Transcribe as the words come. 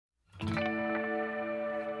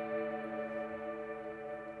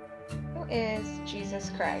is Jesus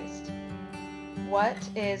Christ? What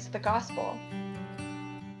is the gospel?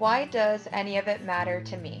 Why does any of it matter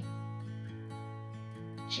to me?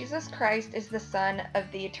 Jesus Christ is the Son of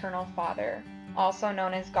the Eternal Father, also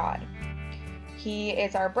known as God. He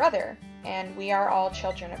is our brother, and we are all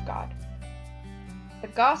children of God. The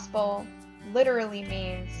gospel literally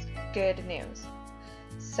means good news.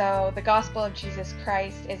 So the gospel of Jesus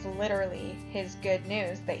Christ is literally his good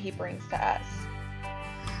news that he brings to us.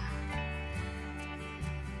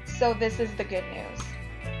 So this is the good news.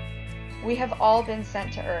 We have all been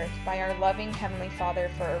sent to earth by our loving Heavenly Father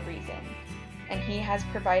for a reason, and he has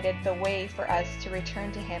provided the way for us to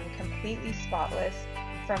return to him completely spotless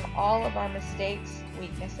from all of our mistakes,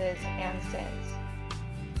 weaknesses, and sins.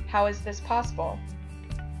 How is this possible?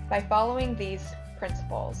 By following these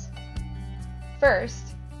principles.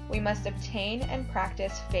 First, we must obtain and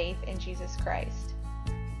practice faith in Jesus Christ.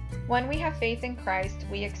 When we have faith in Christ,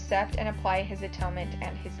 we accept and apply his atonement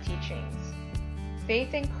and his teachings.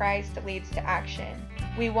 Faith in Christ leads to action.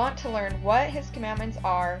 We want to learn what his commandments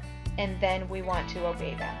are, and then we want to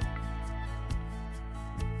obey them.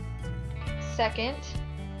 Second,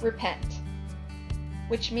 repent,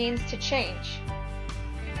 which means to change.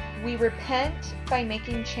 We repent by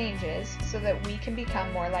making changes so that we can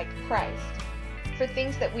become more like Christ. For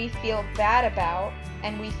things that we feel bad about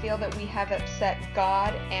and we feel that we have upset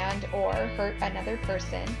God and or hurt another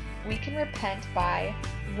person, we can repent by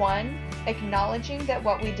 1. Acknowledging that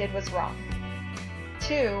what we did was wrong.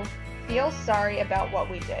 2. Feel sorry about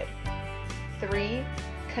what we did. 3.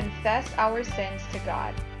 Confess our sins to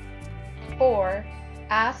God. 4.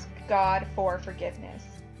 Ask God for forgiveness.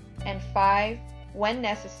 And 5. When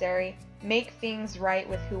necessary, make things right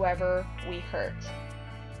with whoever we hurt.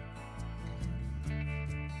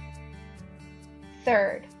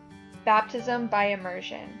 Third, baptism by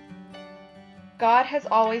immersion. God has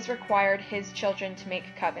always required his children to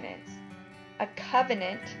make covenants. A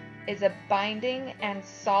covenant is a binding and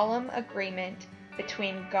solemn agreement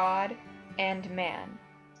between God and man.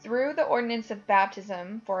 Through the ordinance of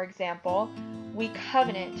baptism, for example, we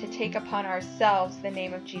covenant to take upon ourselves the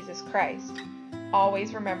name of Jesus Christ,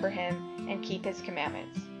 always remember him, and keep his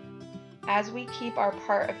commandments. As we keep our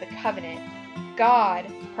part of the covenant, God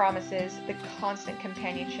promises the constant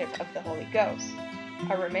companionship of the Holy Ghost,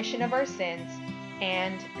 a remission of our sins,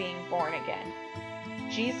 and being born again.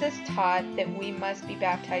 Jesus taught that we must be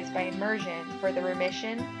baptized by immersion for the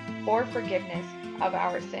remission or forgiveness of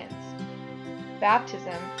our sins.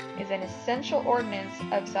 Baptism is an essential ordinance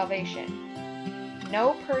of salvation.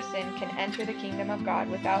 No person can enter the kingdom of God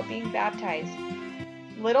without being baptized.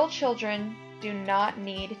 Little children do not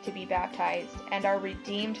need to be baptized and are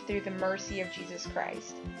redeemed through the mercy of Jesus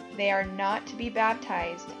Christ. They are not to be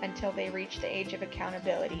baptized until they reach the age of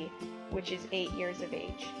accountability, which is 8 years of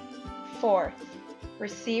age. Fourth,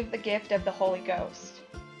 receive the gift of the Holy Ghost.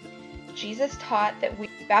 Jesus taught that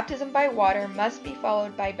baptism by water must be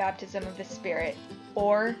followed by baptism of the Spirit,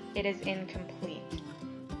 or it is incomplete.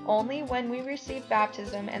 Only when we receive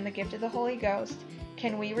baptism and the gift of the Holy Ghost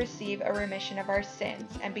can we receive a remission of our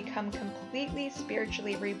sins and become completely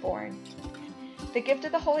spiritually reborn. The gift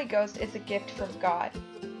of the Holy Ghost is a gift from God.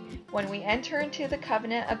 When we enter into the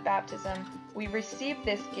covenant of baptism, we receive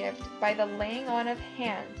this gift by the laying on of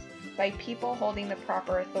hands by people holding the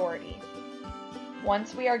proper authority.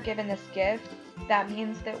 Once we are given this gift, that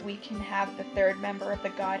means that we can have the third member of the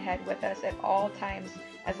Godhead with us at all times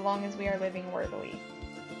as long as we are living worthily.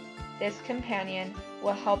 This companion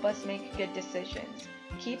will help us make good decisions,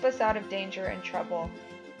 keep us out of danger and trouble,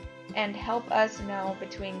 and help us know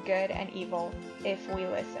between good and evil if we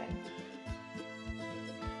listen.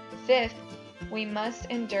 Fifth, we must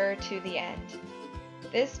endure to the end.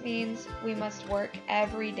 This means we must work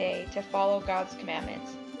every day to follow God's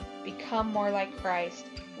commandments, become more like Christ,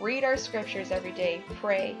 read our scriptures every day,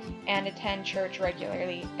 pray, and attend church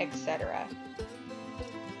regularly, etc.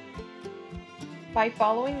 By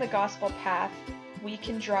following the gospel path, we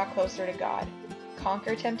can draw closer to God,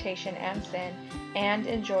 conquer temptation and sin, and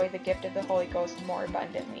enjoy the gift of the Holy Ghost more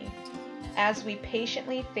abundantly. As we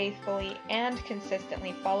patiently, faithfully, and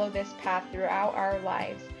consistently follow this path throughout our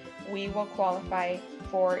lives, we will qualify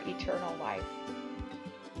for eternal life.